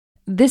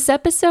This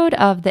episode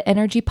of The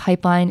Energy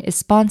Pipeline is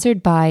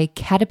sponsored by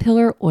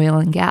Caterpillar Oil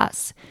and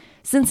Gas.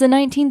 Since the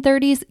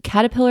 1930s,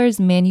 Caterpillar's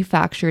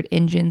manufactured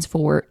engines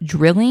for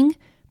drilling,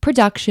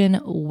 production,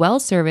 well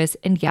service,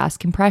 and gas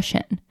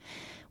compression.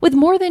 With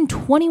more than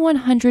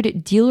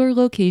 2,100 dealer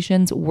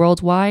locations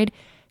worldwide,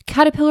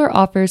 Caterpillar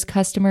offers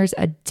customers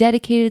a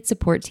dedicated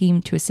support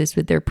team to assist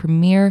with their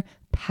premier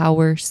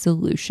power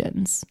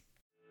solutions.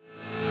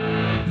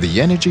 The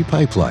Energy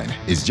Pipeline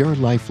is your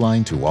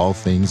lifeline to all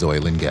things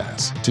oil and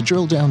gas, to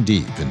drill down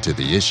deep into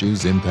the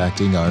issues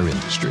impacting our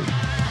industry.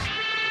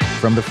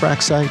 From the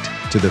frac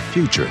site to the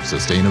future of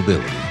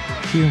sustainability,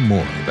 hear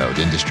more about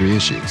industry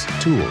issues,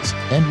 tools,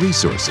 and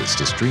resources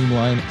to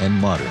streamline and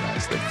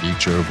modernize the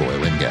future of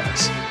oil and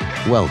gas.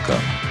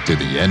 Welcome to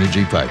the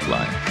Energy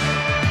Pipeline.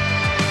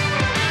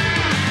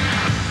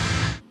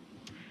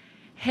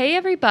 Hey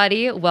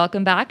everybody,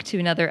 welcome back to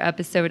another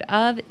episode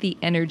of The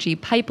Energy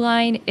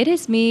Pipeline. It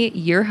is me,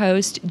 your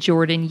host,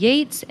 Jordan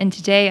Yates, and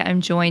today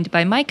I'm joined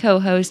by my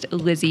co-host,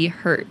 Lizzie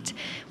Hurt.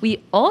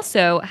 We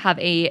also have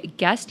a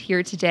guest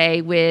here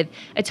today with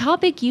a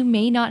topic you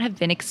may not have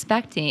been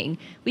expecting.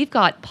 We've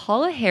got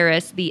Paula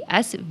Harris, the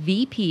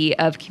SVP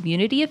of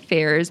Community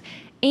Affairs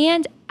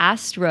and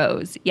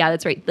Astros. Yeah,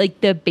 that's right, like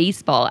the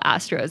baseball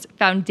Astros,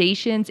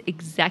 Foundation's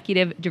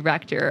Executive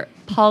Director.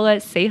 Paula,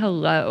 say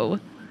hello.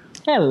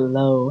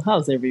 Hello,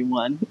 how's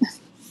everyone?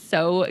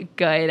 So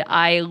good.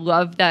 I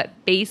love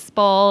that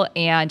baseball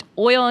and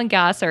oil and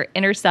gas are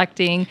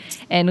intersecting,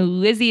 and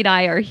Lizzie and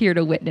I are here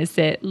to witness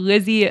it.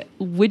 Lizzie,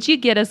 would you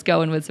get us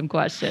going with some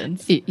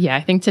questions? Yeah,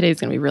 I think today's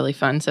going to be really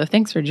fun. So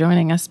thanks for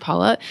joining us,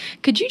 Paula.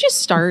 Could you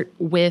just start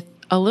with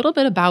a little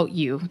bit about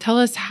you? Tell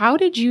us, what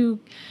did you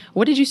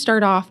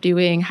start off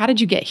doing? How did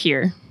you get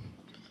here?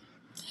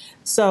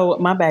 So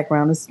my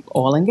background is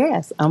oil and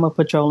gas. I'm a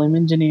petroleum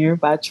engineer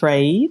by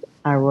trade.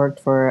 I worked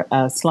for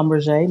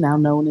Schlumberger, now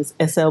known as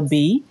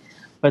SLB,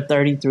 for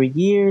 33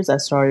 years. I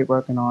started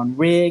working on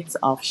rigs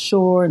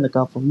offshore in the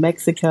Gulf of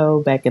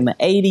Mexico back in the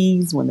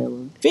 80s when there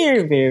were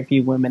very, very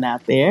few women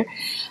out there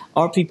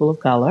or people of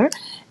color.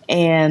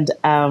 And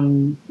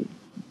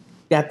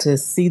got to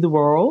see the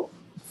world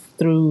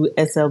through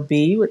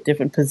SLB with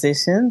different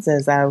positions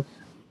as I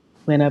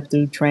went up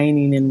through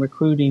training and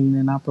recruiting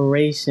and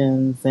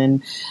operations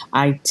and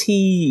IT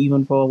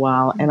even for a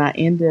while. And I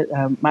ended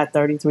my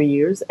 33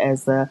 years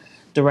as the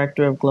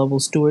Director of Global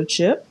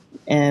Stewardship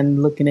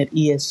and looking at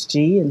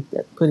ESG and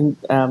putting,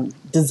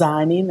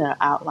 designing or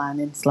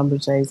outlining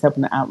Schlumberger's,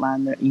 helping to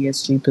outline their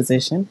ESG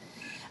position.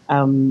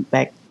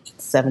 Back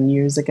 7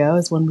 years ago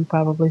is when we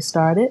probably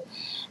started.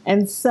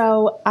 And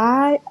so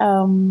I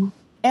am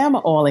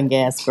an oil and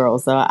gas girl.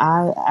 So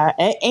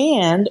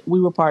and we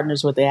were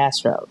partners with the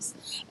Astros.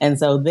 And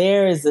so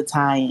there is a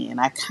tie-in.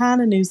 I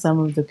kind of knew some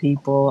of the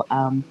people,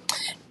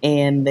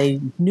 and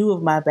they knew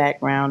of my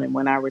background. And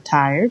when I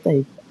retired,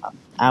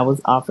 I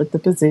was offered the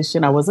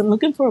position. I wasn't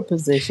looking for a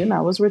position.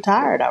 I was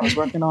retired. I was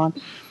working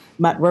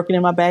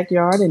in my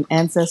backyard in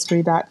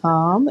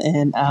Ancestry.com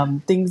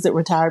and things that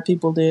retired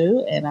people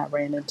do. And I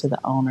ran into the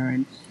owner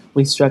and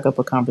we struck up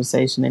a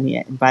conversation, and he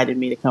invited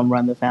me to come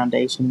run the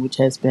foundation, which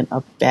has been a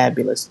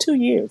fabulous 2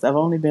 years. I've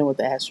only been with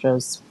the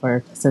Astros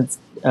since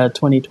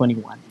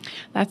 2021.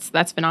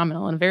 That's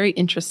phenomenal and a very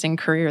interesting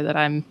career that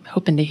I'm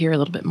hoping to hear a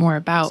little bit more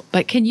about.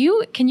 But can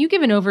you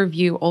give an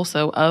overview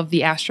also of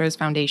the Astros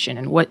Foundation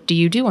and what do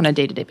you do on a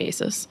day-to-day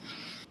basis?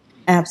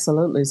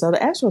 Absolutely. So the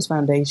Astros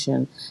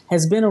Foundation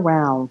has been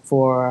around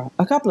for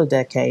a couple of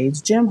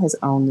decades. Jim has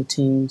owned the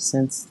team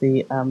since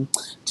the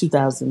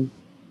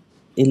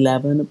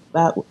 2011,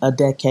 about a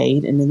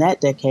decade. And in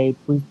that decade,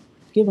 we've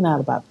given out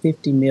about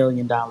 $50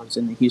 million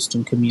in the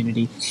Houston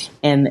community.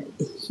 And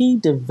he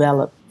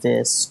developed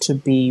this to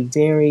be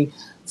very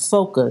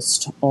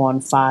focused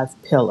on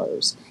 5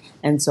 pillars.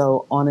 And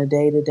so on a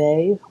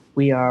day-to-day,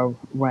 we are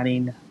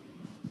running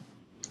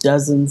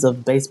dozens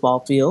of baseball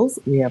fields.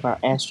 We have our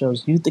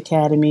Astros Youth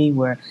Academy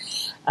where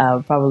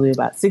probably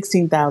about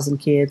 16,000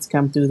 kids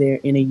come through there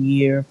in a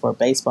year for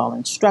baseball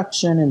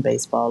instruction and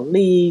baseball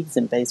leagues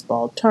and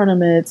baseball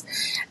tournaments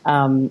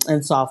and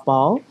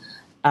softball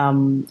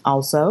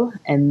also.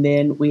 And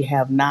then we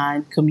have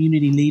 9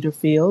 community leader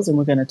fields, and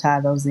we're going to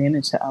tie those in.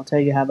 And I'll tell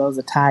you how those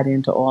are tied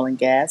into oil and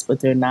gas,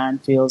 but there are 9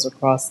 fields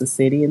across the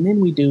city. And then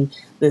we do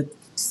the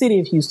City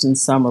of Houston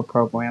Summer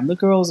Program, the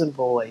Girls and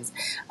Boys,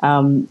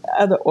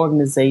 other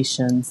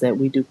organizations that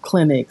we do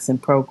clinics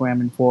and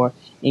programming for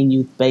in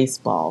youth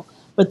baseball.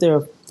 But there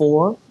are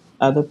 4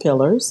 other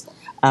pillars.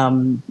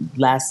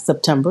 Last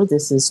September,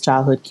 this is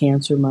Childhood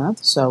Cancer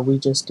Month, so we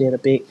just did a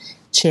big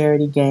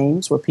charity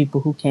games where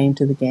people who came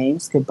to the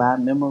games could buy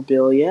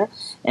memorabilia,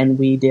 and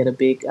we did a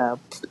big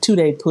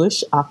 2-day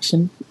push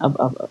auction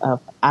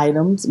of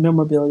items,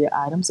 memorabilia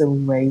items, and we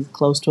raised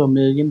close to $1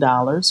 million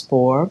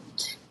for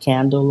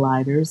candle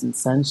lighters and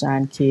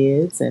Sunshine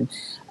Kids and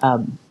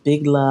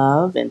Big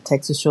Love and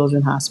Texas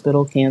Children's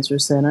Hospital Cancer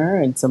Center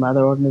and some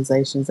other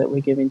organizations that we're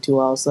giving to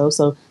also.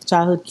 So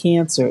childhood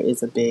cancer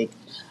is a big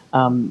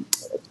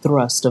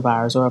thrust of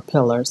ours, or a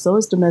pillar. So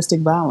is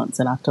domestic violence,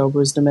 and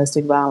October is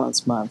Domestic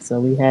Violence Month. So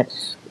we had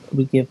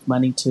we give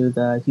money to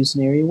the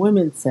Houston Area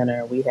Women's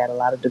Center. We had a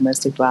lot of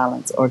domestic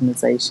violence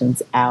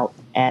organizations out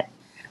at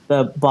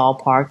the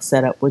ballpark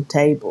set up with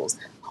tables.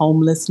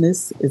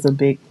 Homelessness is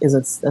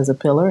a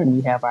pillar, and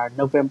we have our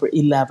November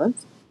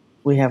 11th.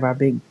 We have our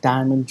big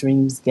Diamond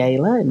Dreams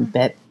Gala, and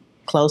that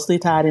closely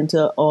tied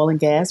into oil and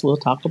gas. We'll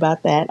talk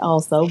about that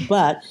also,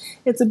 but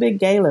it's a big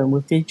gala, and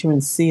we're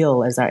featuring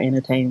Seal as our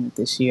entertainment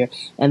this year,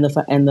 and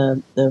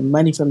the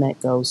money from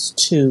that goes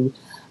to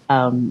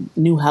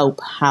New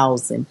Hope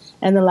Housing,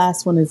 and the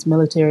last one is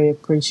military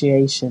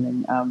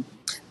appreciation and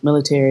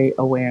military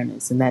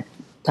awareness, and that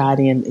tied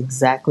in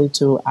exactly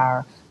to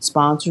our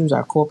sponsors,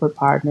 our corporate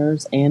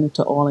partners, and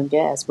to oil and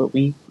gas. But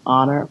we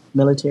honor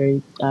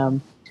military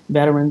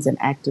veterans and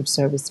active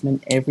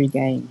servicemen every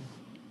game.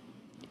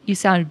 You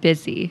sound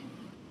busy.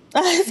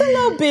 It's a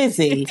little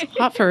busy.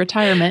 Hot for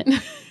retirement.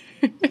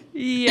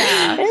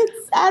 Yeah.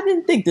 I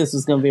didn't think this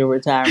was going to be a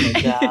retirement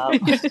job.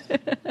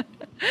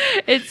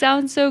 It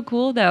sounds so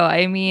cool, though.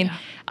 I mean,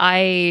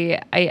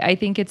 yeah. I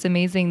think it's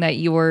amazing that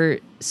you're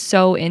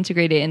so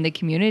integrated in the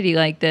community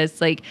like this.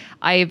 Like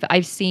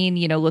I've seen,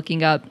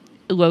 looking up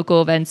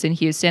local events in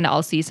Houston,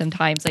 I'll see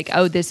sometimes like,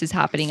 oh, this is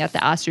happening at the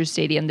Astros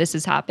Stadium. This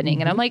is happening.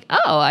 Mm-hmm. And I'm like,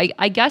 oh,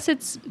 I guess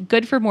it's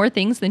good for more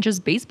things than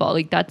just baseball.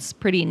 Like that's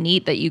pretty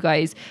neat that you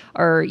guys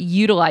are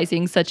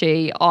utilizing such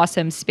a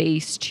awesome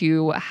space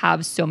to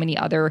have so many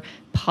other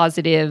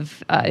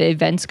positive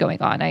events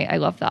going on. I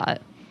love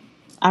that.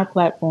 Our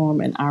platform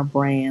and our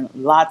brand,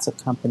 lots of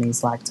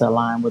companies like to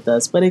align with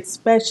us, but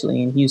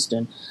especially in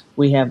Houston,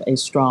 we have a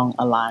strong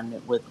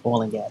alignment with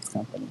oil and gas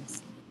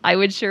companies. I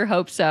would sure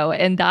hope so.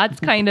 And that's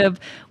kind of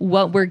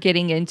what we're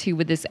getting into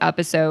with this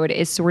episode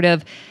is sort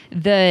of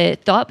the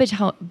thought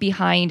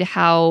behind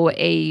how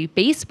a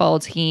baseball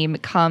team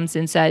comes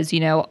and says,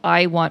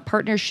 I want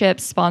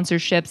partnerships,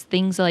 sponsorships,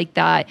 things like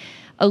that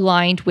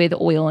aligned with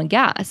oil and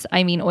gas.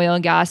 I mean, oil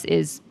and gas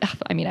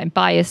I'm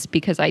biased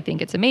because I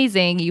think it's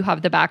amazing. You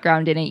have the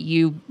background in it,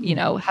 you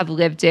have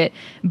lived it,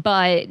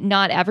 but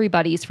not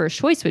everybody's first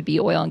choice would be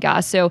oil and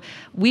gas. So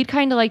we'd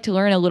kind of like to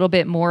learn a little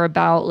bit more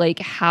about like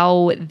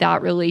how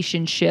that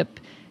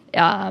relationship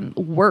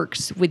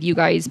works with you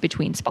guys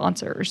between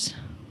sponsors.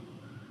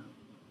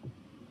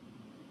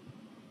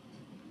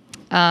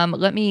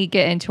 Let me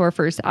get into our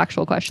first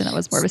actual question. That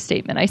was more of a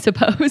statement, I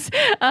suppose.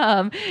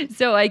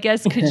 So I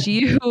guess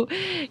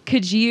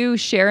could you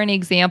share any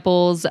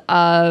examples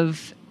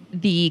of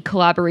the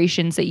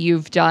collaborations that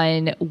you've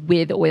done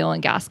with oil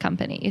and gas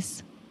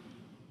companies?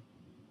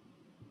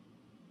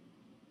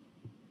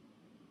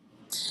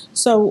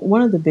 So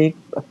one of the big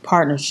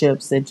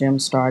partnerships that Jim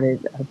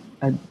started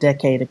a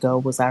decade ago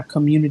was our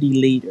community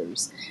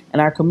leaders.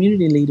 And our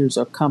community leaders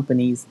are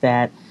companies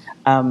that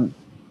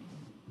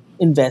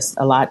invest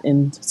a lot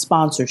in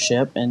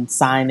sponsorship and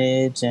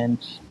signage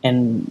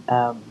and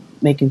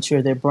making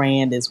sure their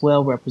brand is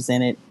well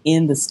represented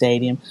in the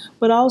stadium,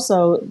 but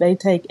also they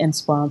take and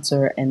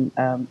sponsor and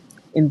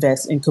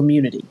invest in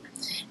community.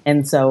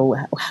 And so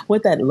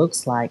what that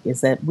looks like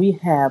is that we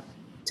have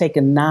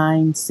taken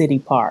 9 city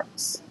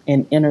parks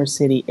in inner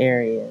city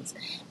areas,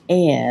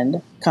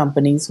 and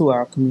companies who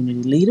are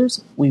community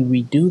leaders, we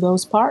redo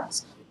those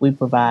parks. We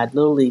provide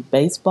Little League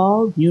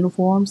baseball,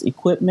 uniforms,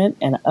 equipment,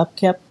 and an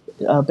upkept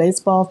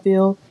baseball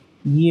field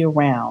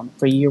year-round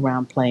for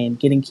year-round playing,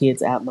 getting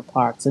kids out in the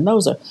parks. And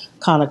those are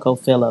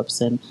ConocoPhillips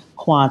and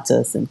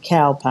Qantas and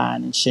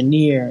Calpine and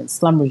Cheniere and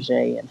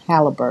Schlumberger and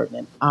Halliburton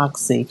and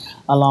Oxy,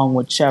 along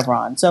with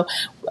Chevron. So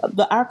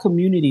our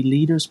Community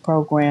Leaders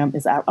program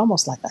is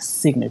almost like a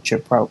signature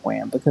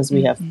program because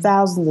we have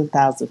thousands and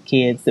thousands of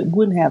kids that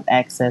wouldn't have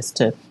access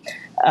to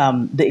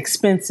the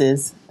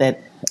expenses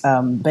that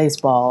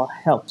baseball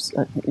helps,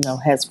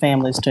 has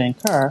families to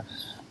incur,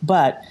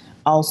 but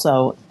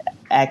also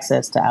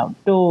access to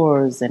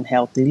outdoors and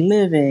healthy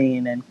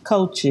living and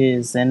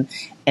coaches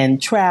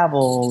and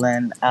travel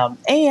and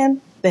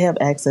they have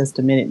access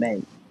to Minute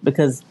Maid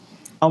because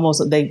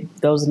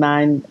those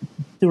 9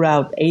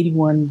 throughout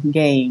 81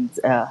 games,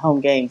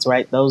 home games,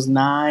 right? Those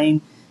 9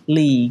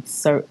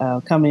 leagues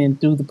come in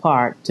through the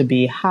park to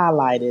be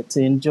highlighted,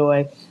 to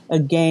enjoy a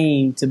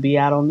game, to be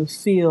out on the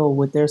field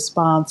with their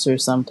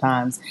sponsors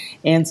sometimes,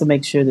 and to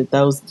make sure that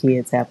those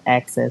kids have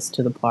access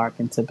to the park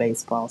and to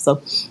baseball.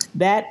 So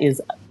that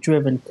is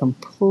driven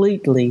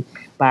completely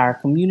by our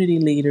community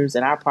leaders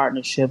and our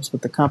partnerships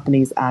with the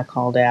companies I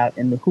called out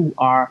and who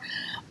are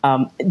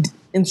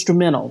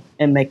instrumental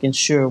in making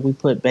sure we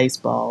put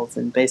baseballs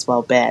and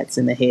baseball bats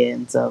in the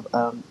hands of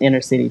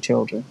inner city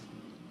children.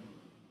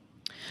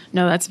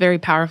 No, that's very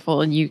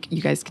powerful, and you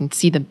guys can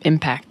see the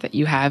impact that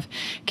you have.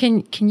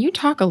 Can you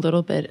talk a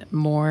little bit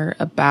more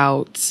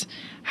about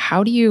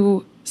how do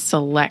you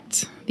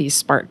select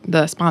these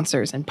the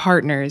sponsors and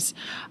partners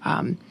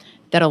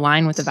that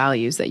align with the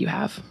values that you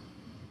have?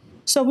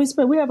 So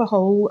we have a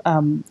whole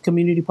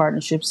community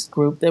partnerships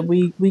group that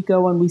we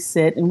go and we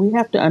sit and we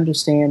have to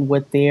understand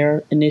what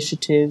their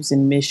initiatives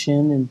and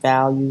mission and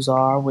values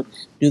are. What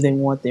do they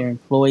want their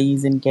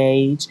employees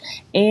engaged?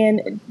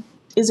 And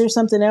is there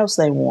something else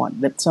they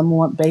want? That some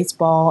want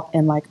baseball,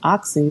 and like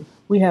Oxy,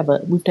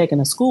 we've taken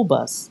a school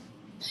bus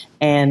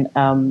and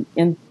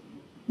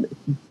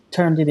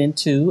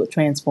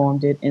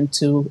transformed it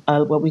into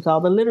what we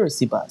call the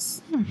literacy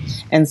bus.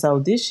 And so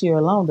this year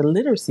alone, the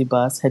literacy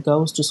bus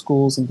goes to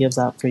schools and gives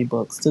out free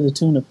books to the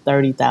tune of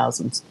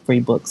 30,000 free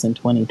books in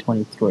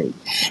 2023.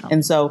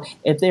 And so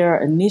if there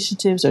are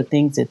initiatives or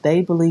things that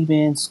they believe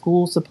in,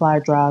 school supply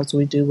drives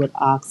we do with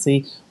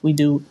Oxy,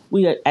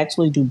 we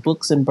actually do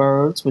Books and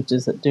Birds, which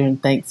is during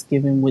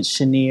Thanksgiving with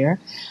Chenier.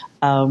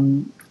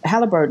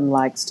 Halliburton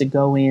likes to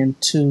go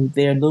into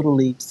their Little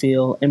League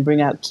field and bring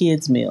out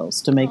kids'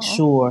 meals to make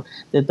sure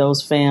that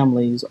those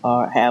families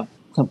have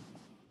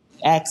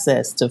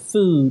access to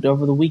food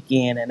over the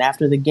weekend and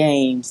after the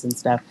games and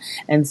stuff.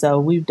 And so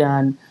we've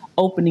done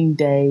opening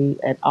day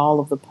at all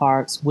of the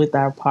parks with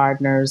our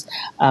partners.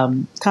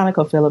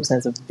 ConocoPhillips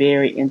has a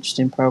very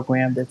interesting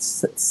program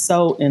that's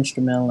so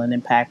instrumental and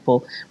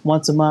impactful.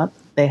 Once a month,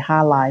 they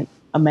highlight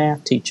a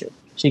math teacher.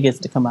 She gets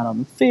to come out on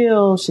the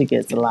field. She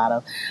gets a lot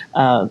of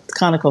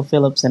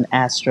ConocoPhillips and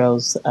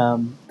Astros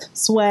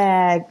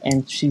swag,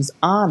 and she's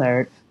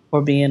honored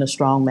for being a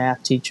strong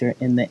math teacher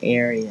in the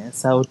area.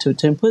 So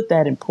to put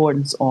that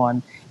importance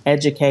on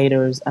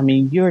educators, I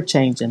mean, you're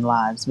changing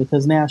lives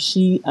because now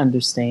she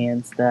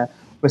understands the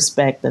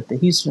respect that the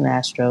Houston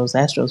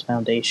Astros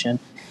Foundation,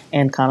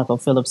 and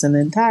ConocoPhillips and the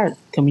entire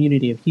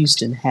community of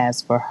Houston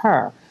has for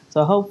her.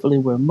 So hopefully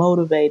we're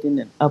motivating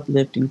and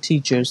uplifting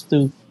teachers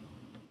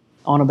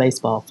on a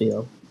baseball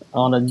field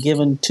on a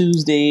given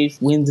Tuesday,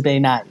 Wednesday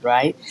night,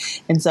 right?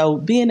 And so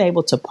being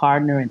able to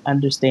partner and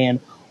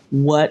understand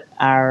what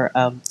our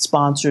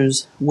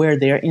sponsors, where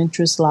their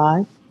interests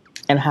lie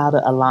and how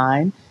to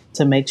align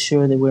to make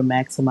sure that we're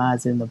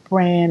maximizing the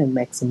brand and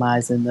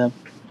maximizing the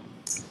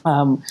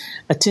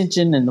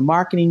attention and the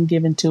marketing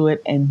given to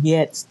it and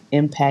yet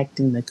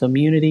impacting the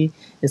community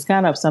is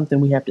kind of something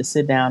we have to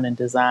sit down and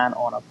design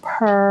on a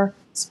per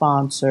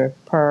sponsor,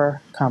 per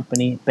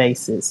company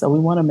basis. So we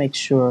want to make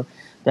sure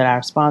that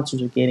our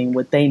sponsors are getting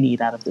what they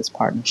need out of this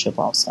partnership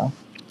also.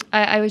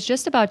 I was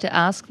just about to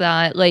ask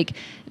that, like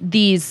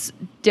these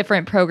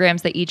different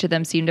programs that each of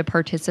them seem to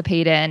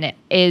participate in,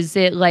 is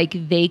it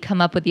like they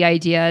come up with the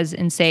ideas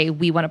and say,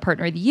 we want to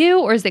partner with you,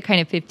 or is it kind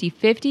of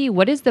 50-50?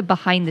 What is the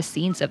behind the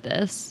scenes of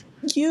this?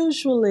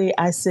 Usually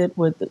I sit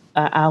with,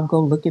 I'll go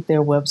look at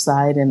their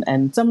website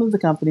and some of the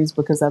companies,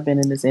 because I've been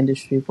in this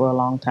industry for a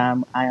long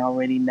time, I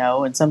already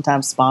know. And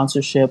sometimes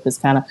sponsorship is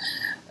kind of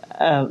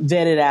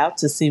vetted out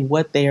to see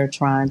what they are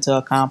trying to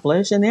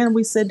accomplish. And then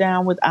we sit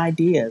down with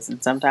ideas.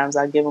 And sometimes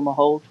I give them a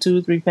whole 2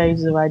 or 3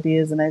 pages of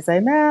ideas and they say,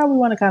 nah, we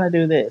want to kind of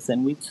do this.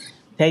 And we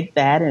take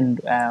that and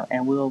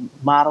we'll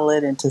model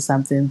it into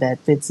something that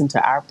fits into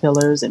our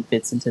pillars and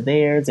fits into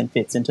theirs and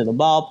fits into the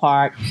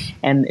ballpark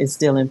and is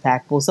still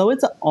impactful. So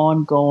it's an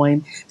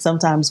ongoing.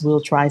 Sometimes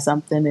we'll try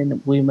something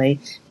and we may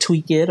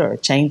tweak it or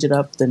change it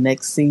up the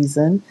next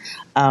season.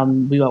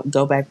 We'll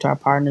go back to our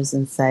partners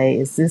and say,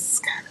 is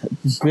this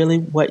really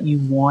what you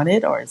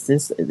wanted, or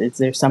is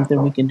there something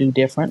we can do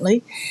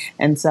differently?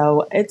 And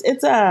so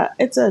it's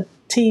a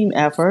team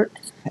effort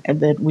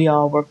that we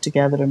all work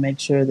together to make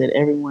sure that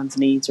everyone's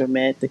needs are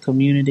met, the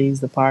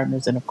communities, the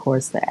partners, and of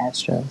course the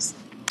Astros.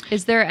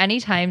 Is there any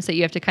times that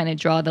you have to kind of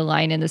draw the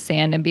line in the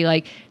sand and be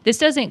like, this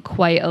doesn't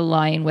quite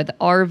align with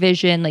our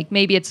vision? Like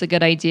maybe it's a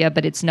good idea,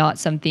 but it's not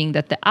something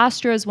that the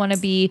Astros want to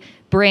be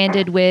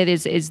branded with.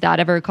 Is that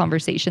ever a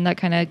conversation that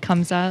kind of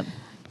comes up?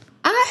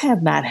 I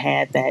have not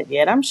had that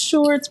yet. I'm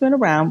sure it's been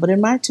around, but in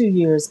my 2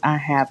 years, I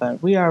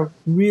haven't. We are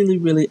really,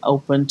 really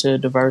open to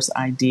diverse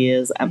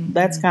ideas. Mm-hmm.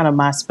 That's kind of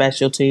my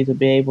specialty, to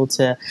be able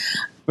to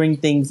bring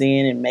things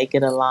in and make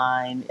it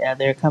align.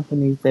 There are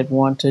companies that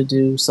want to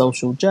do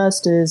social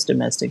justice,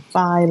 domestic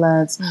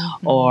violence,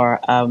 mm-hmm. or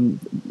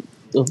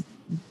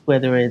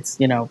whether it's,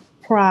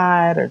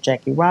 Pride or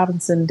Jackie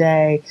Robinson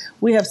Day.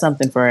 We have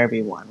something for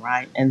everyone,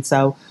 right? And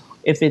so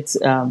if it's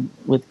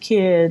with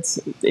kids,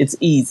 it's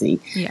easy.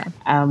 Yeah.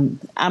 I'm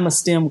a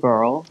STEM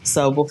girl.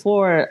 So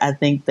before, I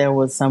think there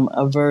was some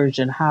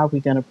aversion. How are we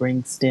going to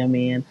bring STEM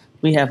in?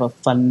 We have a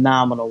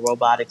phenomenal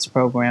robotics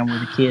program where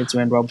the kids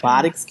are in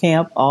robotics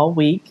camp all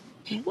week.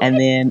 What? And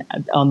then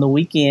on the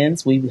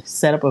weekends, we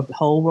set up a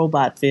whole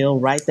robot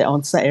field right there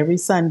on every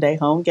Sunday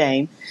home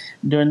game.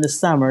 During the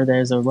summer,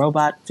 there's a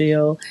robot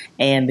field,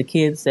 and the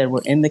kids that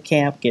were in the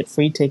camp get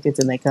free tickets,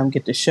 and they come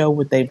get to show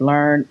what they've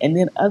learned. And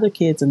then other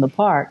kids in the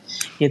park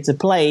get to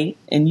play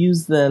and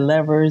use the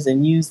levers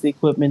and use the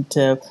equipment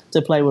to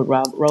play with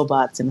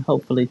robots and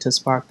hopefully to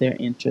spark their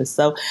interest.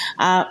 So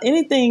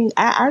anything,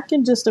 I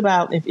can just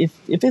about, if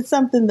it's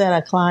something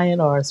that a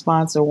client or a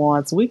sponsor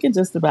wants, we can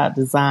just about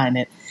design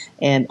it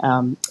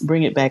and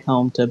bring it back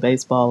home to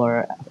baseball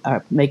or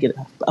make it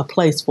a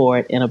place for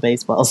it in a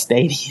baseball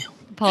stadium.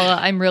 Paula,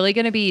 I'm really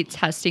going to be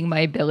testing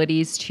my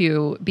abilities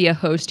to be a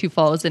host who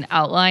follows an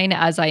outline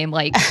as I am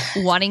like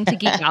wanting to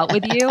geek out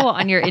with you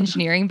on your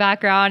engineering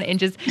background and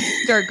just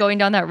start going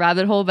down that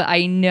rabbit hole. But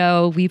I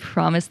know we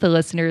promised the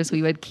listeners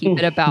we would keep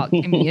it about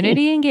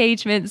community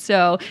engagement.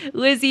 So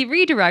Lizzie,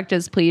 redirect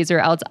us, please, or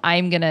else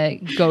I'm going to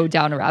go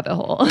down a rabbit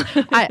hole.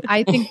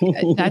 I think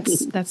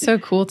that's so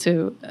cool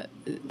to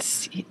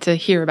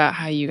hear about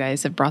how you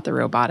guys have brought the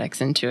robotics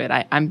into it.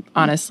 I'm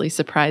honestly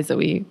surprised that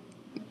we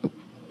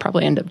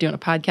probably end up doing a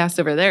podcast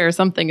over there or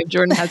something if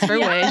Jordan has her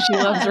way. She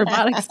loves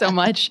robotics so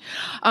much.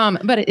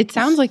 But it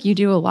sounds like you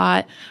do a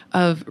lot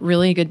of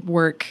really good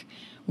work.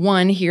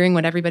 One, hearing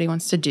what everybody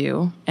wants to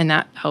do, and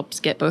that helps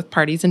get both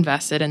parties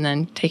invested, and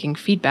then taking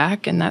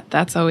feedback, and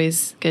that's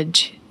always good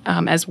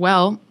as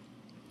well.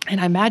 And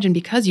I imagine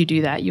because you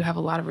do that, you have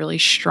a lot of really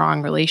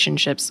strong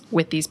relationships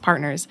with these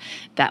partners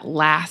that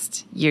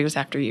last years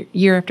after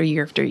year after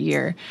year after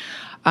year.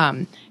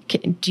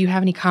 Do you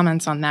have any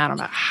comments on that,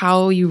 about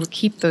how you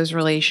keep those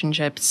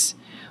relationships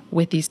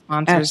with these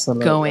sponsors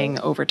going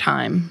over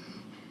time?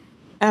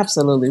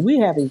 Absolutely. We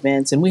have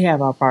events and we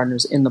have our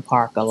partners in the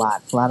park a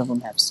lot. A lot of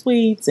them have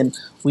suites, and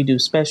we do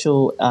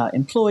special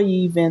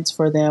employee events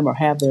for them or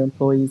have their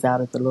employees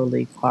out at the Little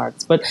League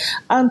parks. But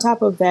on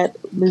top of that,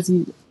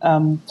 Lizzie,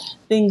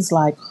 things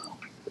like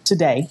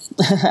today,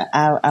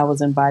 I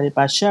was invited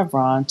by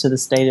Chevron to the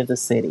state of the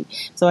city.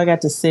 So I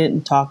got to sit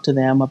and talk to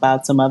them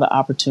about some other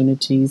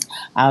opportunities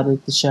out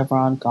at the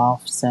Chevron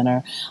Golf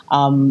Center.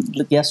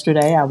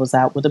 Yesterday, I was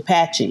out with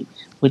Apache,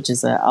 which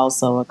is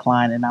also a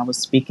client, and I was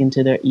speaking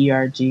to their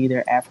ERG,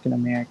 their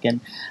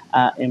African-American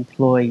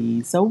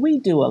employees. So we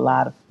do a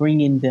lot of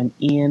bringing them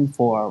in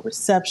for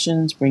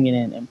receptions, bringing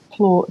in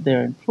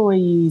their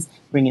employees,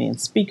 bringing in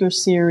speaker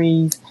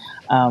series.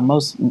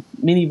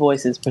 Many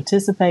Voices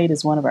Participate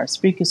is one of our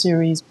speaker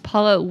series.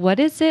 Paula, what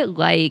is it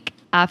like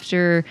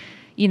after,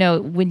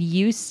 when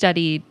you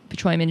studied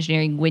petroleum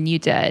engineering, when you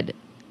did,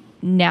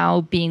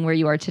 now being where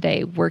you are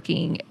today,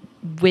 working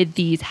with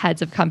these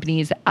heads of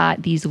companies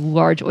at these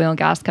large oil and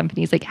gas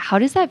companies? Like, how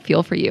does that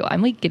feel for you?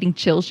 I'm like getting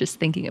chills just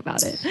thinking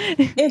about it.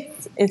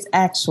 It's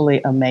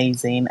actually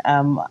amazing.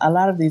 A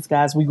lot of these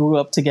guys, we grew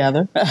up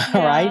together,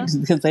 right?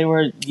 Because they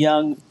were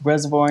young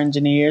reservoir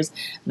engineers.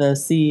 The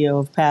CEO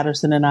of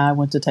Patterson and I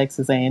went to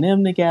Texas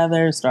A&M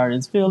together, started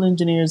as field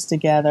engineers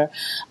together.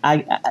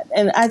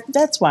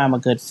 That's why I'm a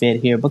good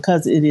fit here,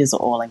 because it is an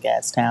oil and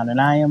gas town, and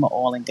I am an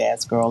oil and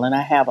gas girl, and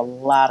I have a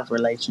lot of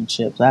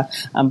relationships.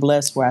 I'm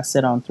blessed where I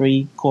sit on 3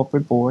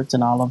 corporate boards,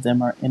 and all of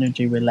them are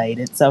energy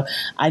related. So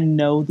I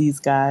know these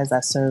guys. I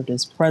served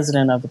as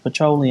president of the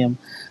Petroleum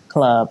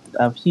Club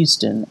of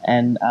Houston,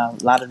 and a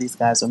lot of these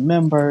guys are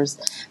members.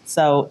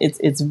 So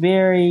it's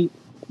very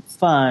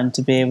fun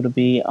to be able to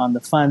be on the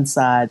fun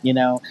side,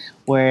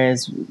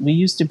 whereas we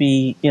used to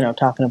be,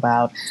 talking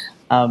about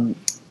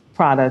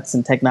products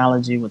and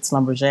technology with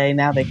Schlumberger.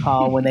 Now they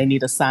call when they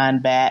need a sign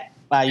back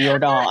by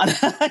Jordan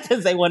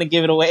because they want to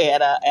give it away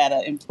at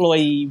an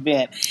employee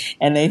event,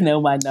 and they know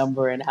my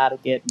number and how to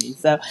get me.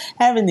 So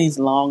having these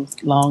long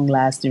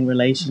lasting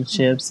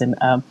relationships and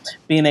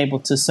being able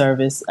to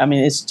service,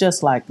 it's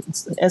just like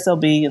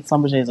SLB and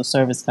Schlumberger is a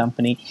service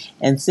company,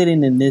 and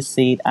sitting in this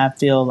seat, I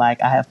feel like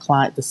I have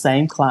the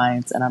same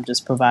clients, and I'm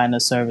just providing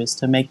a service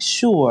to make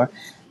sure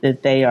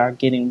that they are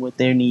getting what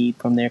they need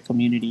from their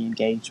community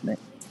engagement.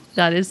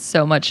 That is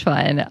so much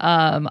fun.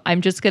 I'm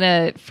just going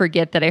to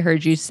forget that I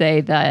heard you say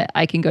that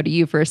I can go to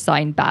you for a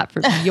signed bat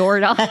from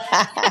Jordan. So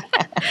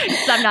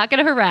I'm not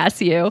going to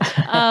harass you.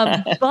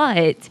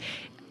 But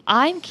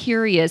I'm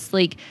curious,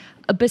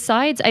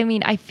 besides,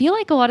 I feel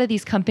like a lot of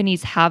these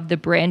companies have the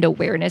brand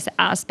awareness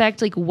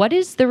aspect. What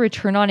is the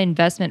return on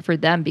investment for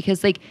them?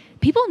 Because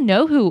people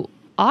know who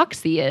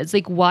Oxy is.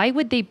 Why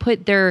would they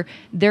put their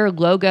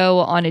logo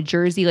on a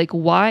jersey?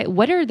 Why?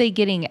 What are they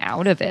getting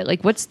out of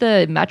it? What's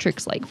the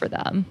metrics like for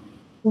them?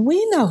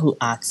 We know who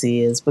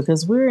Oxy is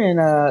because we're in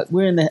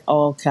the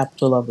oil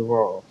capital of the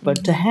world.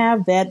 But to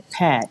have that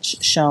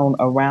patch shown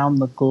around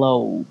the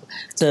globe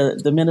to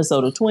the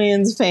Minnesota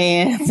Twins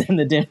fans and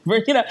the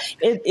Denver,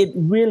 it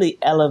really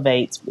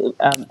elevates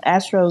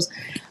Astros.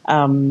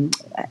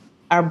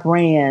 Our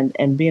brand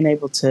and being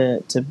able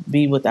to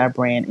be with our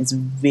brand is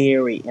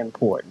very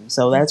important.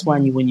 So that's why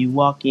when you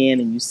walk in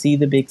and you see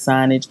the big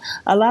signage,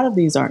 a lot of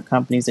these aren't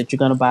companies that you're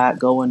going to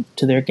go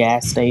into their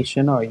gas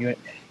station, or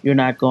you're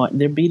not going,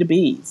 they're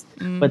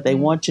B2Bs, but they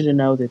want you to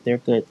know that they're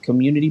good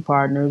community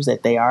partners,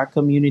 that they are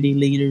community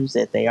leaders,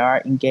 that they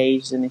are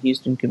engaged in the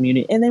Houston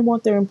community, and they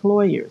want their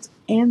employers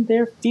and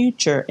their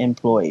future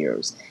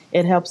employers.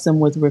 It helps them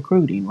with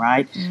recruiting,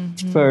 right?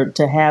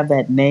 To have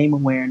that name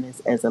awareness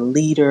as a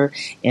leader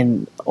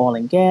in oil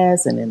and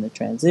gas and in the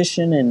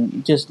transition,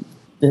 and just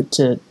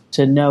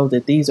to know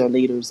that these are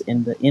leaders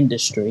in the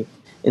industry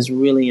is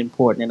really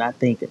important. And I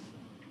think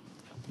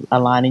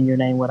aligning your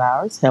name with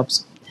ours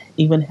helps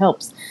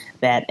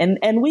that.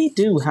 And we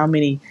do how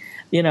many,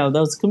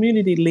 those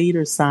community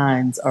leader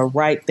signs are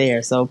right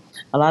there. So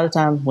a lot of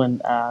times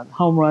when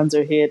home runs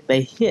are hit,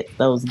 they hit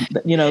those, so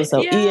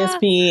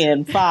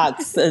ESPN,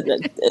 Fox,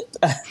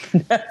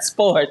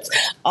 sports.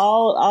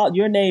 All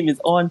your name is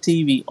on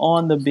TV,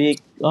 on the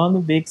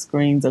big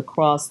screens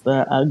across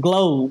the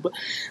globe,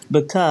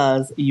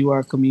 because you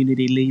are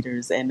community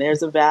leaders, and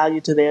there's a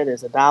value to there.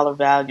 There's a dollar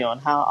value on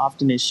how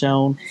often it's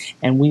shown,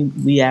 and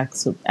we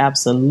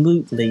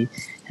absolutely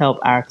help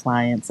our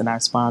clients and our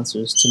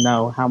sponsors to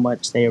know how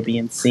much they are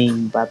being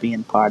seen by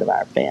being part of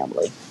our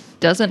family.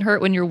 Doesn't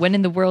hurt when you're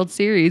winning the World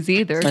Series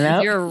either.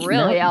 Nope, You're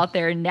really out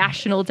there,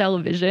 national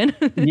television.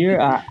 You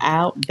are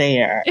out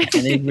there,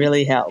 and it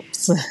really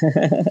helps.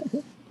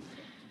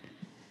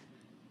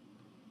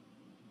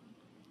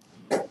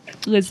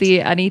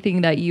 Lizzie,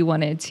 anything that you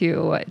wanted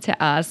to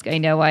ask? I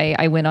know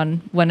I went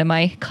on one of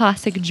my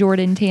classic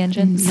Jordan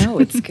tangents. No,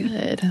 it's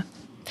good.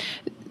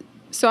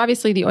 So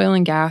obviously the oil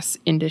and gas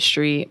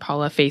industry,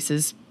 Paula,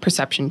 faces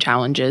perception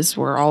challenges.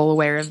 We're all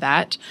aware of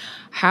that.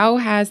 How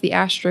has the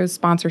Astros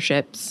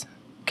sponsorships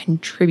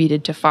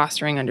contributed to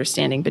fostering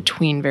understanding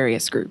between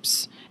various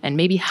groups and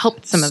maybe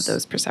helped some of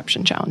those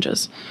perception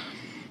challenges?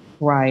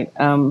 Right.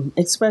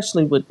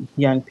 Especially with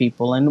young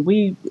people. And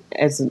we,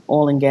 as an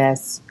oil and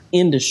gas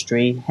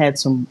industry, have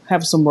some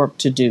work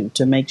to do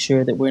to make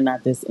sure that we're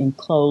not this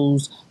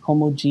enclosed,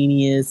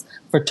 homogeneous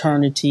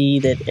fraternity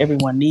that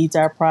everyone needs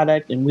our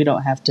product, and we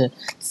don't have to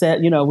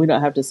sell. We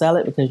don't have to sell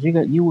it because you're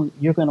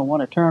going to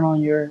want to turn on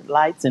your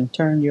lights and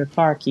turn your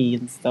car key,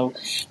 and so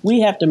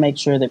we have to make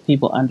sure that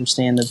people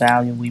understand the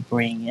value we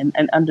bring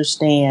and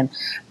understand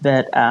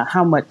that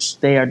how much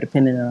they are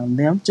dependent on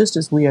them, just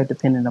as we are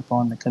dependent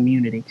upon the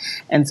community.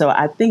 And so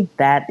I think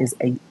that is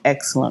an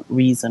excellent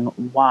reason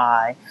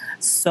why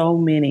so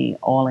many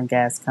oil and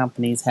gas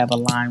companies have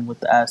aligned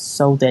with us,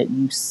 so that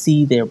you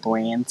see their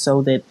brand,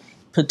 so that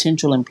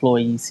potential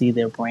employees see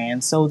their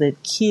brand, so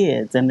that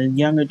kids and the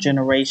younger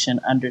generation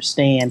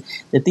understand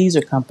that these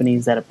are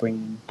companies that are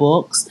bringing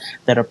books,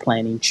 that are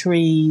planting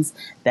trees,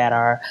 that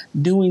are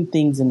doing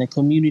things in the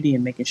community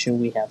and making sure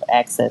we have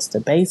access to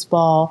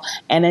baseball.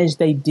 And as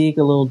they dig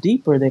a little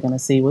deeper, they're going to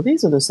see, well,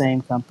 these are the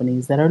same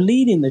companies that are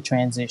leading the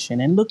transition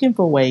and looking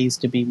for ways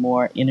to be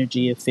more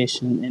energy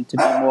efficient and to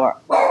be more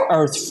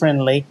earth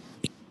friendly.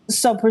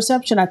 So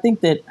perception, I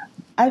think that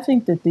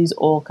these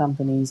oil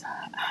companies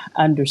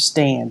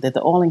understand, that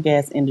the oil and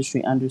gas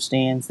industry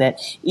understands that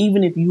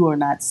even if you are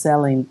not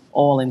selling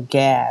oil and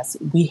gas,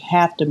 we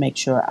have to make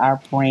sure our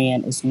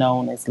brand is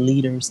known as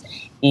leaders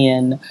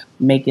in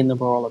making the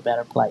world a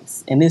better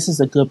place. And this is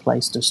a good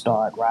place to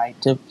start, right?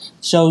 To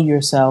show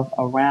yourself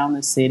around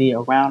the city,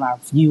 around our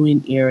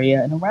viewing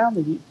area, and around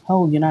the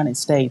whole United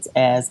States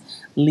as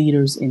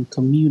leaders in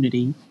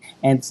community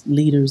and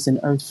leaders in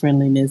earth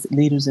friendliness,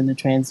 leaders in the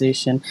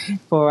transition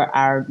for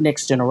our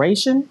next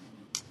generation,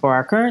 for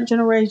our current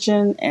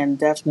generation, and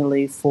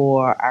definitely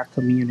for our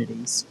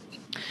communities.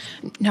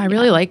 No, I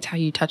really liked how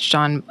you touched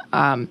on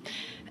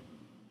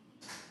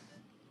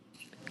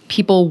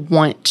people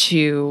want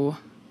to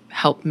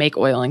help make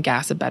oil and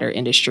gas a better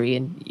industry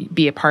and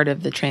be a part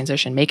of the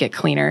transition, make it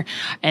cleaner.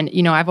 And,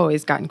 I've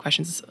always gotten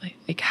questions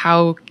like,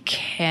 how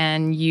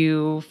can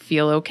you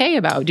feel okay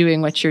about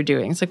doing what you're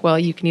doing? It's like, well,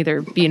 you can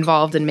either be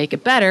involved and make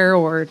it better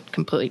or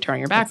completely turn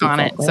your back on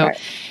it. So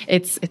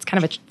it's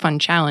kind of a fun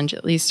challenge,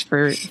 at least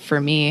for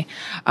me.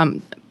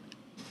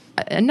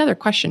 Another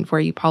question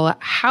for you, Paula.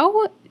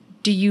 How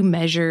do you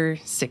measure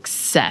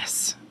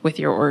success with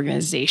your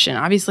organization?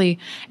 Obviously,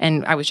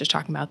 and I was just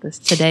talking about this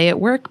today at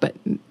work, but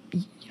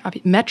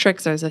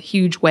metrics is a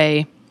huge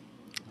way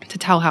to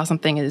tell how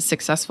something is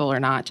successful or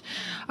not.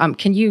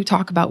 Can you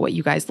talk about what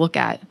you guys look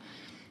at?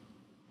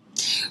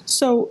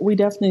 So we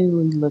definitely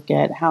look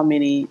at how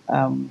many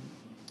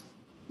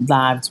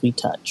lives we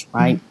touch,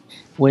 right?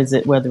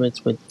 Mm-hmm. Whether it's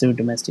through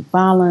domestic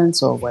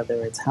violence, or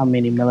whether it's how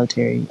much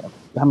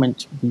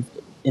we've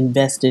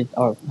invested,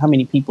 or how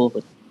many people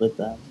with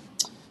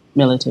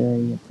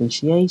military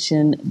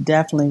appreciation,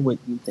 definitely with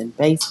youth in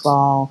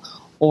baseball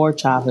or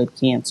childhood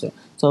cancer.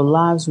 So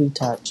lives we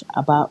touch,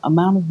 about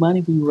amount of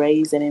money we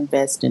raise and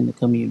invest in the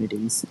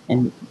communities,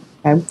 and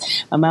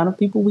amount of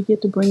people we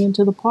get to bring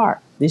into the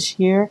park. This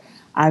year,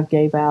 I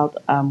gave out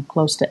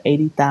close to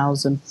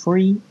 80,000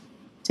 free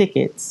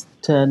tickets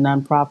to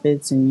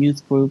nonprofits and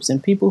youth groups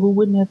and people who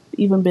wouldn't have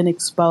even been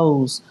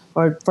exposed,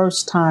 or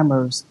first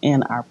timers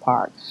in our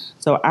park.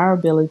 So our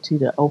ability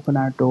to open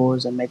our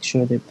doors and make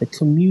sure that the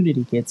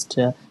community gets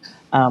to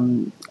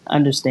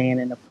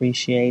understand and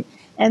appreciate.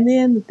 And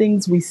then the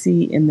things we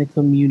see in the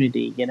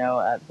community,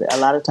 a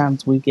lot of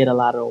times we get a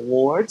lot of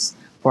awards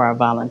for our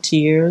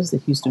volunteers. The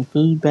Houston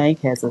Food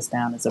Bank has us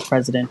down as a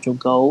presidential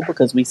goal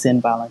because we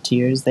send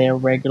volunteers there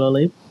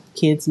regularly.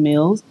 Kids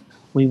Meals,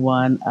 we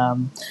won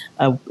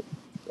a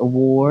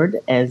award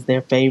as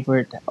their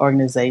favorite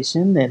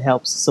organization that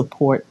helps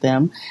support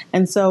them.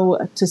 And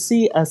so to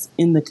see us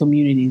in the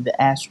community, the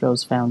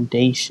Astros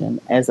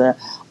Foundation, as an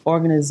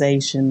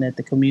organization that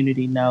the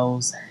community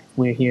knows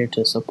we're here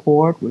to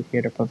support, we're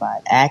here to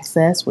provide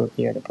access, we're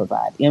here to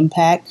provide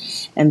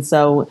impact. And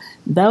so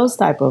those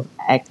type of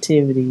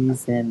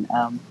activities and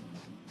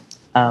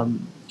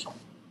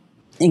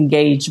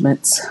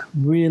engagements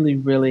really,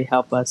 really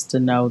help us to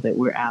know that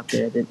we're out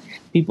there, that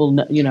people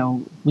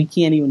know, we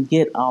can't even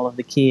get all of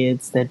the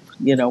kids that,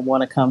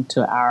 want to come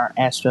to our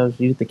Astros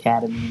Youth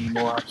Academy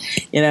anymore,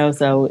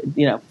 so,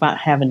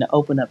 having to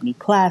open up new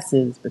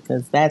classes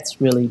because that's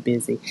really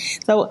busy.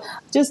 So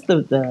just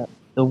the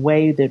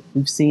way that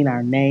we've seen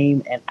our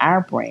name and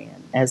our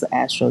brand as the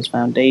Astros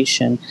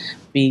Foundation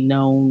be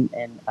known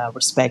and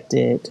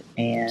respected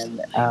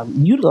and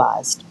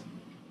utilized.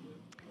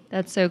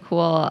 That's so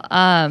cool.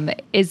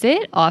 Is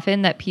it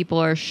often that people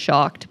are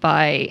shocked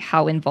by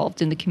how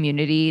involved in the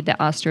community the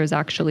Astros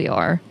actually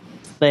are?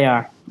 They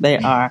are. They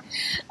are.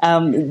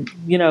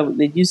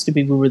 It used to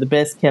be we were the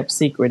best kept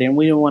secret, and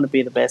we don't want to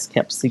be the best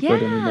kept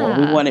secret anymore.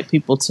 We wanted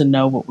people to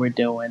know what we're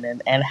doing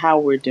and how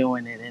we're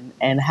doing it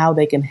and how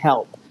they can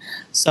help.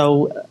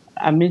 So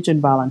I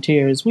mentioned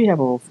volunteers. We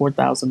have over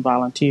 4,000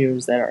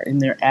 volunteers that are in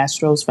their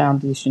Astros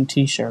Foundation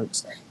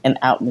T-shirts and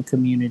out in the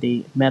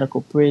community.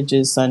 Medical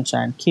Bridges,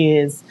 Sunshine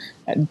Kids,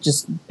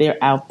 they're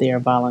out there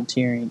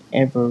volunteering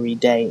every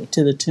day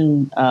to the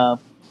tune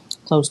of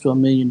close to $1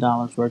 million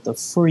worth of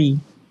free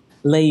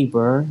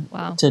labor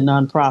to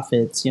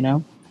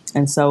nonprofits,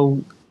 And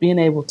so being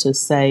able to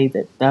say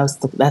that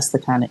that's the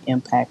kind of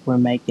impact we're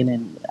making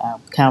and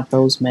count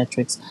those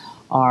metrics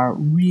are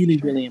really,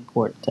 really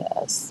important to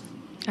us.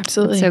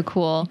 Absolutely. That's so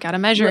cool. Got to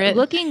measure it.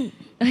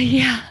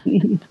 Yeah.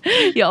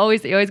 you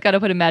always got to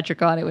put a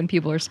metric on it when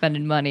people are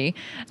spending money.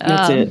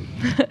 That's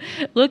it.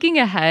 Looking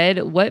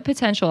ahead, what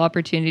potential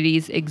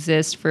opportunities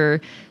exist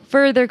for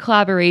further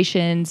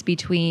collaborations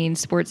between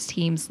sports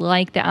teams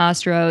like the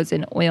Astros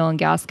and oil and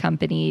gas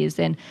companies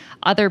and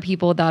other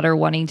people that are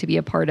wanting to be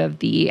a part of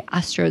the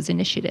Astros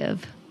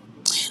initiative?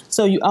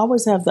 So you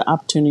always have the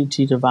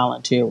opportunity to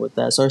volunteer with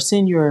us or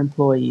send your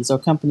employees or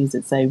companies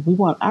that say, we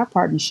want our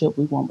partnership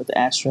we want with the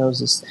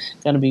Astros is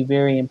going to be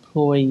very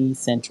employee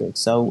centric.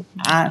 So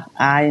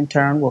I in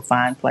turn will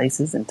find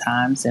places and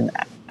times and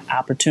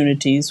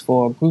opportunities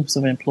for groups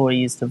of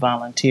employees to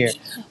volunteer.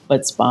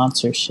 But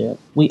sponsorship,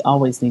 we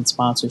always need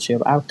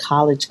sponsorship. Our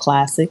college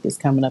classic is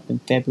coming up in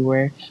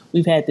February.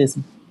 We've had this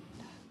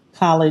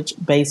college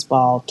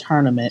baseball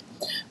tournament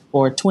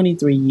for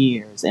 23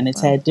 years, and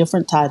it's had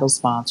different title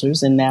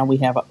sponsors, and now we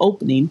have an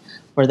opening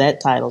for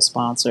that title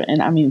sponsor.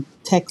 And I mean,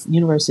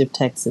 University of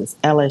Texas,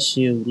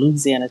 LSU,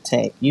 Louisiana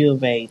Tech, U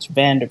of H,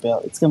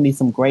 Vanderbilt. It's going to be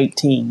some great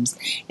teams,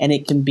 and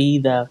it can be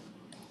the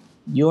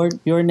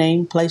your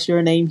name, place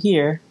your name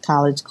here,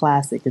 College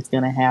Classic. It's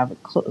going to have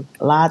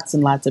lots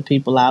and lots of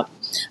people out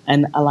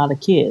and a lot of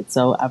kids.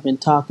 So I've been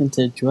talking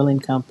to drilling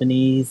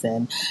companies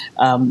and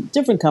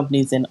different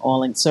companies and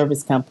oil and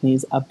service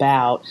companies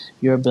about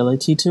your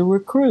ability to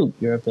recruit,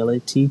 your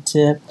ability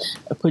to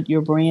put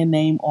your brand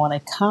name on a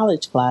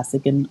College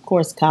Classic. And of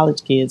course,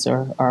 college kids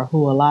are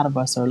who a lot of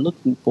us are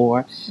looking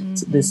for,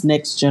 this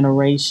next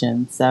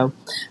generation. So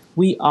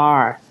we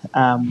are,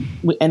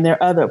 and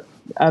there are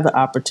other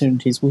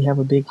opportunities. We have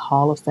a big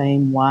Hall of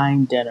Fame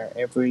wine dinner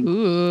every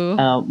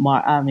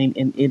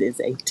and it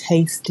is a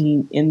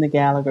tasting in the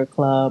Gallagher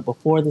Club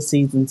before the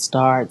season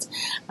starts.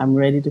 I'm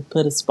ready to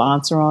put a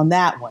sponsor on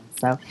that one.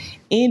 So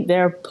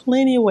there are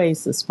plenty of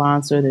ways to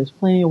sponsor. There's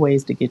plenty of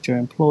ways to get your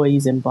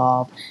employees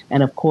involved.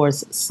 And of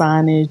course,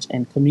 signage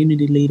and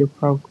community leader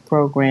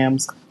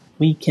programs,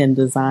 we can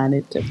design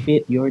it to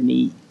fit your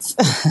needs.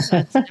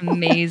 That's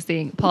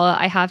amazing. Paula,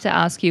 I have to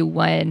ask you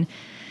one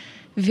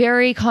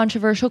very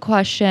controversial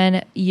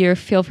question. You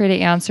feel free to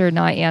answer,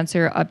 not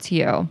answer, up to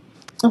you.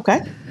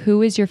 Okay.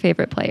 Who is your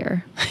favorite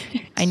player?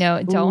 I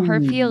know, don't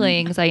hurt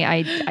feelings.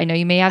 I know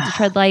you may have to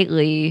tread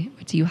lightly.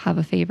 But do you have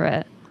a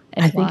favorite?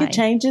 And I think it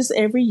changes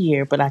every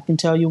year, but I can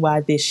tell you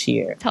why this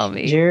year. Tell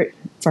me.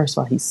 First of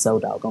all, he's so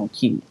doggone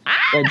cute.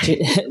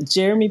 But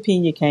Jeremy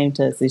Pena came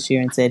to us this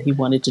year and said he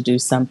wanted to do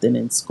something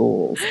in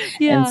schools.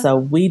 Yeah. And so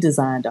we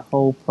designed a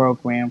whole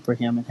program for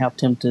him and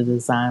helped him to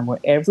design where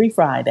every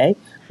Friday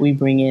we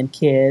bring in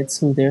kids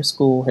who their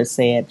school has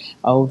said,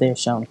 they're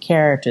shown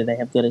character, they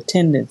have good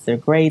attendance, their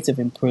grades have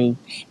improved,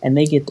 and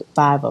they get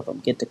 5 of them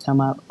get to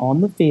come out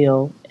on the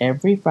field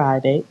every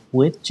Friday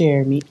with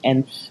Jeremy,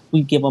 and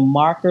we give him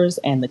markers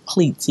and the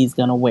cleats he's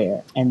going to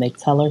wear, and they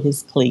color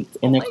his cleats,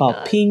 and they're called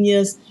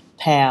Pena's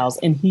Pals,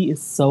 and he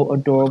is so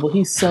adorable.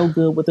 He's so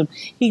good with them.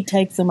 He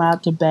takes them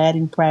out to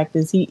batting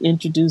practice. He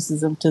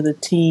introduces them to the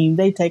team.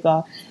 They take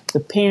off. The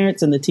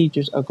parents and the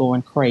teachers are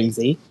going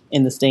crazy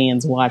in the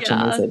stands watching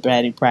this at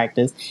batting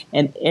practice.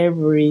 And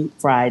every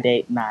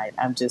Friday night,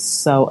 I'm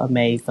just so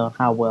amazed on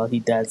how well he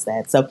does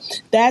that. So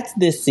that's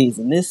this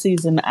season. This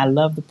season, I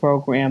love the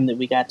program that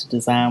we got to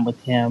design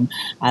with him.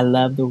 I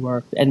love the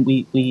work. And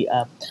we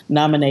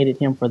nominated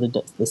him for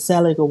the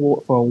Selig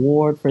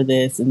Award for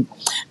this. And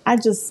I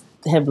just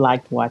have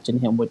liked watching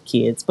him with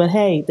kids. But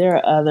hey, there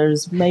are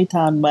others.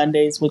 Maytown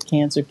Mondays with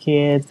Cancer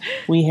Kids.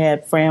 We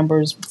had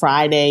Framber's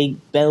Friday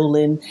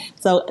bowling.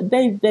 So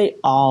they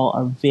all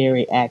are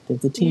very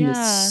active. The team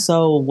is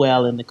so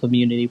well in the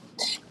community.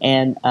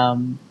 And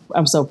I'm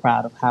so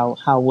proud of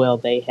how well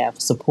they have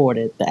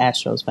supported the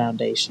Astros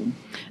Foundation.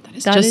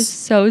 That is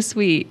so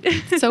sweet.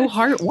 So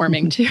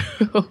heartwarming too.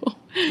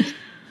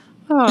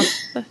 Oh,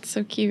 that's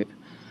so cute.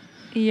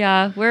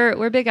 Yeah,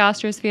 we're big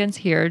Astros fans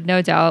here,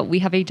 no doubt. We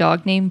have a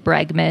dog named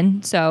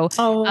Bregman. So,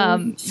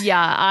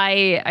 yeah,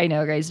 I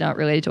know, guys, not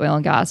related to oil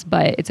and gas,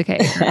 but it's okay.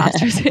 If you're an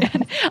Astros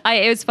fan.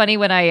 It was funny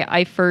when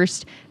I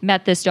first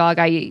met this dog.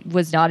 I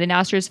was not an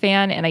Astros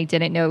fan, and I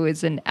didn't know it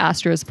was an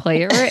Astros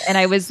player. And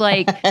I was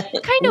like,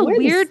 what kind of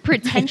weird,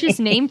 pretentious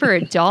name for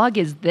a dog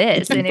is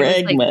this? And it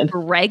was like,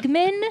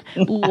 Bregman?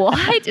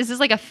 What? Is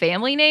this like a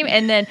family name?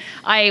 And then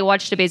I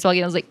watched a baseball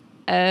game. I was like,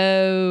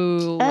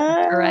 Breggy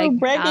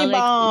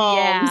Bombs.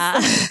 Yeah.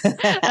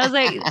 I was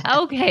like,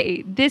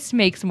 okay, this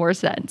makes more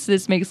sense.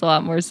 This makes a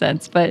lot more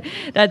sense. But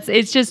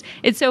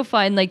it's so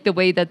fun, like the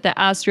way that the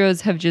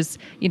Astros have just,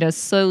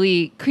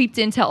 slowly creeped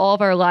into all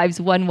of our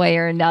lives one way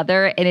or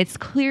another. And it's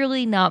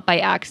clearly not by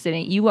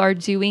accident. You are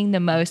doing the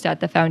most at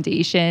the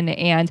foundation.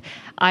 And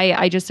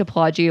I just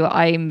applaud you.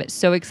 I'm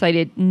so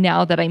excited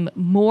now that I'm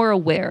more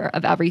aware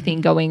of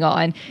everything going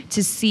on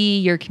to see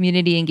your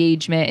community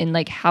engagement and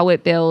like how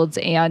it builds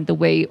and the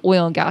way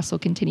oil and gas will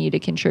continue to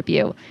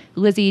contribute.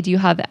 Lizzie, do you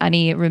have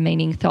any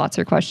remaining thoughts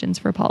or questions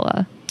for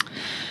Paula?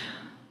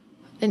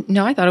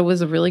 No, I thought it was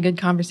a really good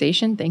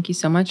conversation. Thank you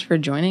so much for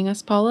joining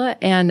us, Paula.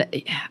 And,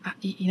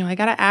 I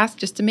got to ask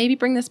just to maybe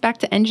bring this back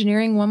to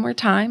engineering one more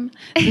time,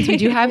 since we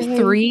do have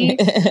 3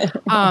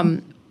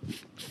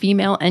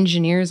 female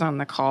engineers on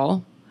the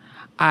call.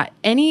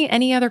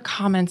 Any other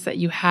comments that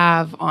you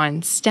have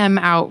on STEM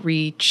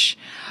outreach?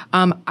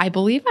 I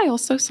believe I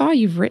also saw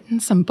you've written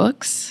some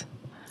books.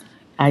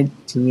 I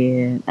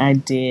did.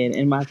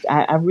 And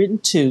I've written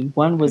 2.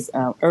 One was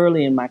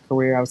early in my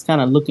career. I was kind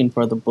of looking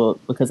for the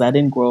book because I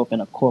didn't grow up in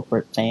a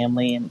corporate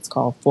family, and it's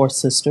called For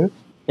Sister,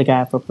 the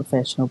Guide for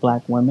Professional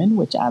Black Women,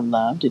 which I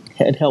loved. It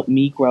had helped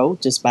me grow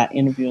just by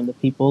interviewing the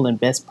people and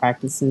best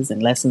practices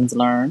and lessons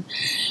learned.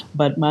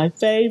 But my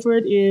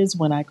favorite is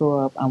When I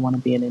Grow Up, I Want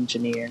to Be an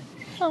Engineer.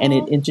 And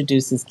it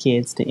introduces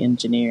kids to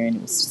engineering.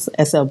 It was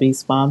SLB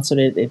sponsored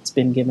it. It's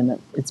been given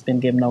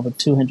over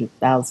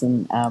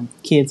 200,000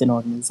 kids and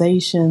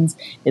organizations.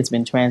 It's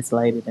been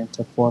translated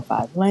into 4 or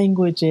 5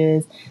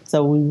 languages.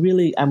 So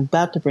I'm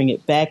about to bring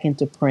it back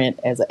into print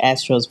as an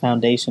Astros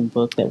Foundation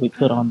book that we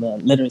put on the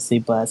literacy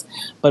bus.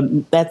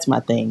 But that's my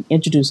thing: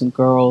 introducing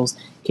girls,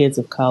 kids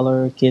of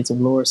color, kids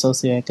of lower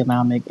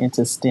socioeconomic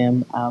into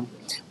STEM.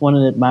 One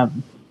of my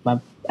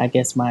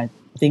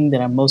thing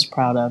that I'm most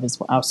proud of is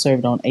I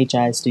served on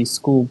HISD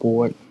school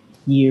board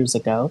years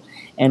ago,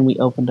 and we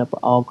opened up an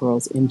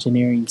all-girls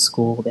engineering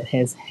school that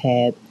has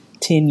had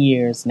 10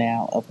 years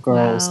now of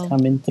girls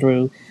coming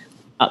through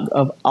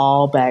of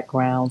all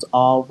backgrounds,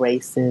 all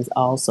races,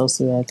 all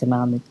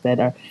socioeconomic, that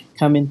are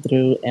coming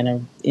through and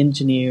are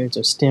engineers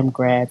or STEM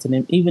grads.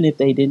 And even if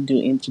they didn't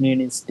do engineering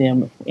in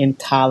STEM in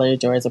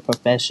college or as a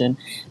profession,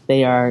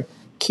 they are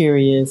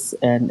curious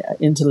and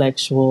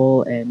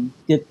intellectual and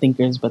good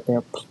thinkers, but there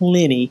are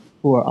plenty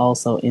who are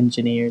also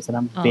engineers, and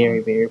I'm very,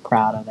 very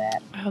proud of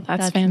that. Oh,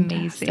 that's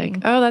fantastic.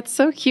 Amazing. Oh, that's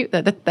so cute.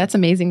 That's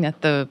amazing that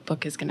the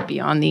book is going to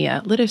be on the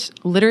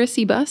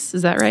literacy bus.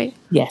 Is that right?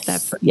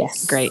 Yes.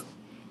 Yes. Great.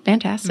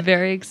 Fantastic.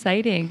 Very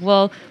exciting.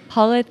 Well,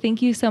 Paula,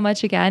 thank you so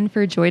much again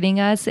for joining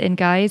us. And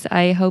guys,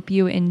 I hope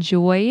you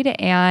enjoyed.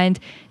 And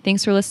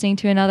thanks for listening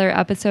to another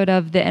episode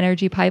of The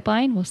Energy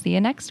Pipeline. We'll see you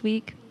next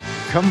week.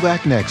 Come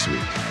back next week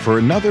for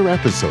another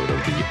episode of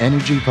The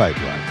Energy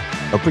Pipeline,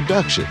 a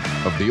production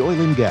of the Oil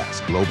and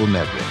Gas Global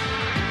Network.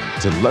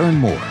 To learn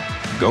more,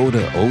 go to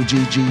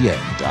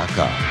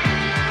oggn.com.